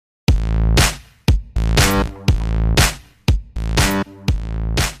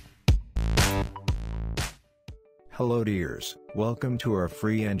Hello dears, welcome to our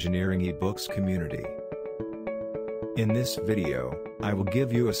free engineering ebooks community. In this video, I will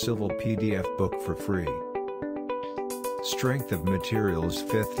give you a civil PDF book for free. Strength of Materials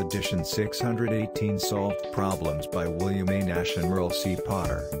 5th edition 618 Solved Problems by William A. Nash and Merle C.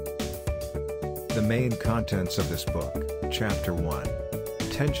 Potter. The main contents of this book: Chapter 1.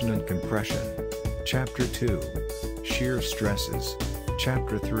 Tension and Compression. Chapter 2. Shear Stresses.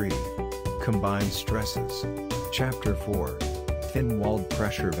 Chapter 3. Combined Stresses. Chapter 4. Thin-walled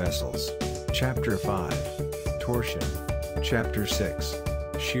pressure vessels. Chapter 5. Torsion. Chapter 6.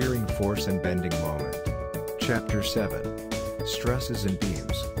 Shearing force and bending moment. Chapter 7. Stresses in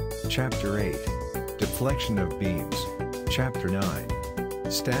beams. Chapter 8. Deflection of beams. Chapter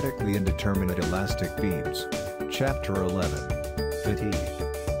 9. Statically indeterminate elastic beams. Chapter 11. Fatigue.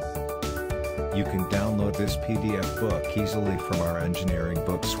 You can download this PDF book easily from our Engineering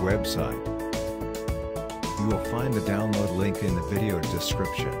Books website. You will find the download link in the video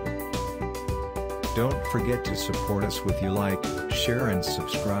description. Don't forget to support us with your like, share and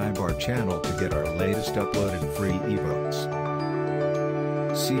subscribe our channel to get our latest uploaded free ebooks.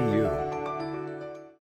 See you.